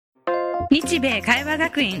日米会話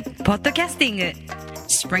学院ポッドキャスティング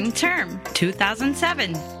Spring Term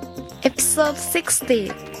 2007 Episode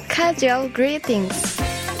 60 Casual Greetings.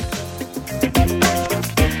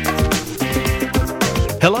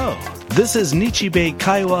 Hello, this is Nichibei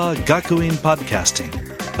Kaiwa Gakuin Podcasting,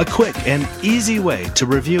 a quick and easy way to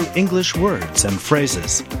review English words and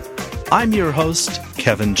phrases. I'm your host,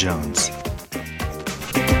 Kevin Jones.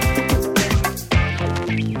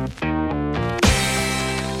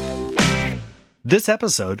 This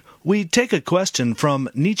episode, we take a question from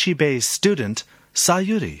Nichibei's student,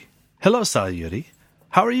 Sayuri. Hello, Sayuri.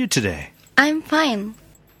 How are you today? I'm fine.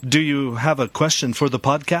 Do you have a question for the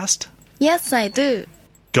podcast? Yes, I do.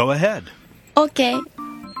 Go ahead. Okay.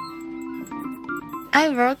 I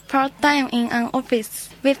work part-time in an office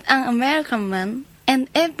with an American man, and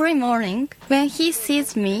every morning when he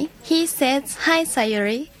sees me, he says, "Hi,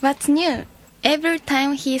 Sayuri, what's new?" Every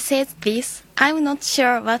time he says this, I'm not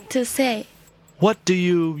sure what to say. What do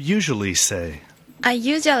you usually say? I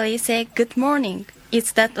usually say good morning.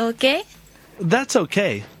 Is that okay? That's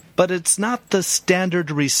okay, but it's not the standard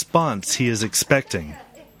response he is expecting.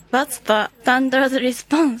 What's the standard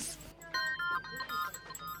response?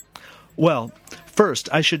 Well, first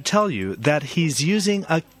I should tell you that he's using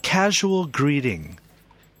a casual greeting.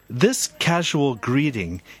 This casual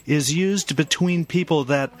greeting is used between people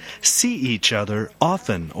that see each other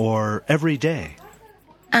often or every day.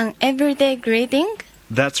 An everyday greeting?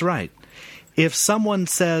 That's right. If someone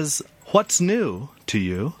says, "What's new?" to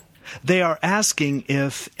you, they are asking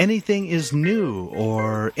if anything is new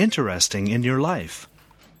or interesting in your life.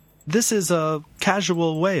 This is a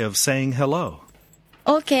casual way of saying hello.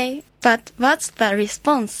 Okay, but what's the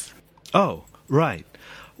response? Oh, right.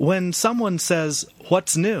 When someone says,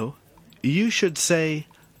 "What's new?" you should say,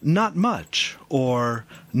 "Not much," or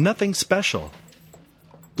 "Nothing special."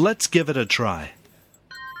 Let's give it a try.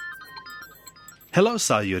 Hello,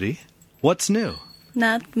 Sayuri. What's new?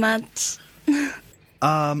 Not much.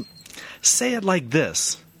 Say it like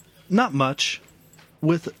this. Not much,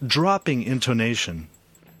 with dropping intonation.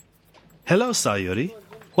 Hello, Sayuri.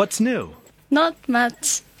 What's new? Not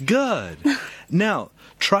much. Good. Now,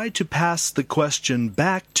 try to pass the question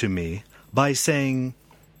back to me by saying,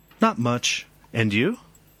 "Not much. And you?"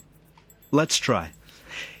 Let's try.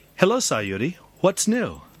 Hello, Sayuri. What's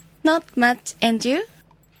new? Not much. And you?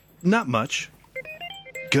 Not much.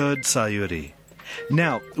 Good, Sayuri.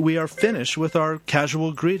 Now, we are finished with our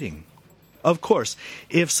casual greeting. Of course,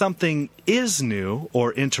 if something is new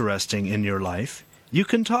or interesting in your life, you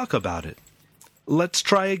can talk about it. Let's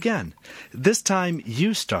try again. This time,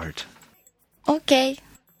 you start. Okay.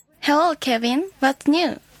 Hello, Kevin. What's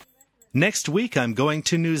new? Next week, I'm going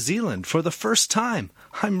to New Zealand for the first time.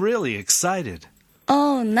 I'm really excited.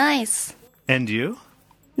 Oh, nice. And you?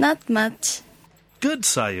 Not much. Good,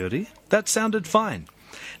 Sayuri. That sounded fine.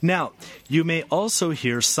 Now, you may also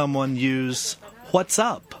hear someone use "what's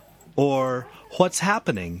up" or "what's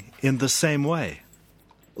happening" in the same way.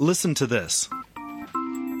 Listen to this.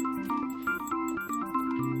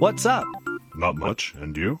 What's up? Not much.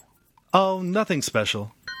 And you? Oh, nothing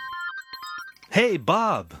special. Hey,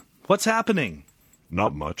 Bob. What's happening?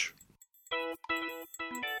 Not much.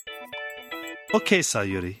 Okay,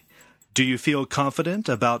 Sayuri. Do you feel confident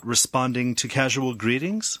about responding to casual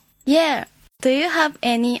greetings? Yeah. Do you have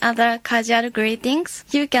any other casual greetings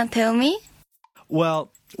you can tell me?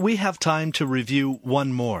 Well, we have time to review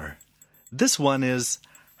one more. This one is,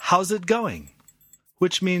 "How's it going?"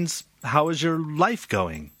 which means, "How is your life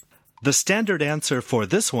going?" The standard answer for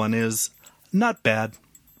this one is, "Not bad."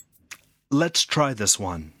 Let's try this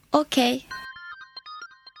one. Okay.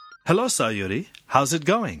 Hello, Sayuri. How's it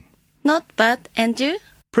going? Not bad. And you?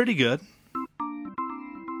 Pretty good.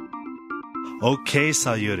 Okay,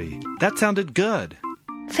 Sayuri. That sounded good.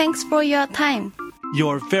 Thanks for your time.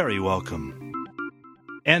 You're very welcome.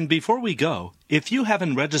 And before we go, if you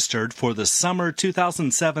haven't registered for the summer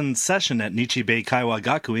 2007 session at Nichibei Kaiwa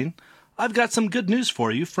Gakuin, I've got some good news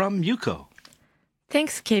for you from Yuko.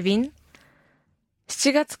 Thanks, Kevin.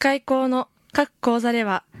 7月開講の各講座で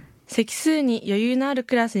は、席数に余裕のある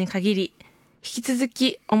クラスに限り、引き続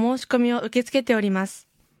きお申し込みを受け付けております。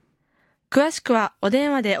詳しくはお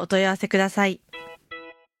電話でお問い合わせください。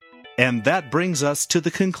And that brings us to the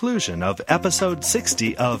conclusion of episode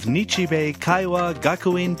 60 of Nichibei Kaiwa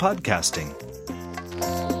Gakuin Podcasting.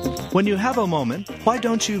 When you have a moment, why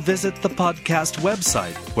don't you visit the podcast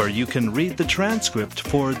website where you can read the transcript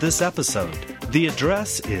for this episode? The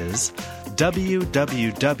address is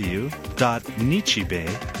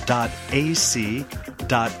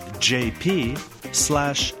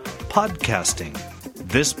www.nichibei.ac.jp/podcasting.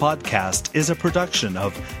 This podcast is a production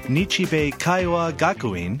of Nichibei Kaiwa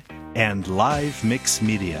Gakuin and Live Mix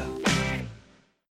Media.